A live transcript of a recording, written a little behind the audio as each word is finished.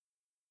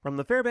From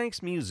the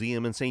Fairbanks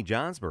Museum in St.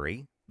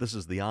 Johnsbury, this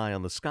is the Eye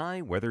on the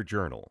Sky Weather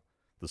Journal.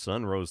 The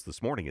sun rose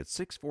this morning at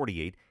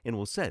 6:48 and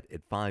will set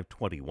at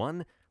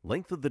 5:21.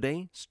 Length of the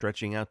day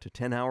stretching out to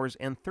 10 hours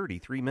and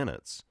 33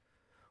 minutes.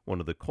 One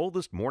of the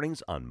coldest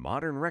mornings on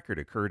modern record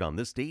occurred on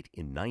this date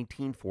in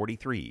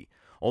 1943.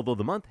 Although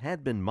the month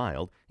had been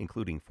mild,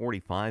 including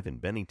 45 in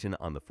Bennington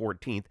on the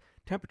 14th,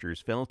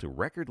 temperatures fell to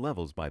record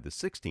levels by the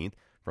 16th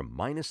from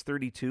minus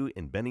 32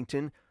 in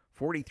Bennington,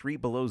 43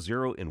 below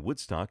zero in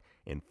Woodstock,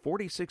 and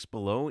 46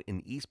 below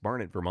in East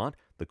Barnet, Vermont,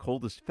 the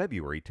coldest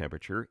February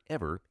temperature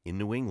ever in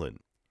New England.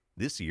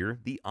 This year,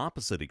 the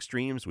opposite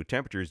extremes, with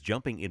temperatures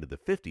jumping into the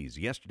 50s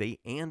yesterday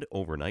and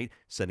overnight,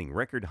 setting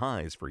record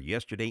highs for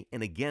yesterday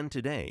and again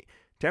today.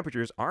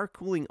 Temperatures are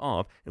cooling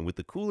off, and with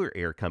the cooler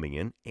air coming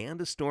in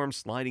and a storm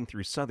sliding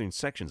through southern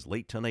sections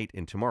late tonight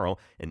and tomorrow,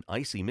 an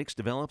icy mix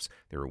develops.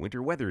 There are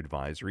winter weather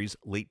advisories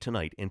late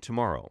tonight and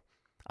tomorrow.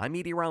 I'm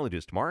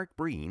meteorologist Mark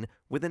Breen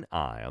with an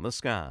eye on the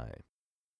sky.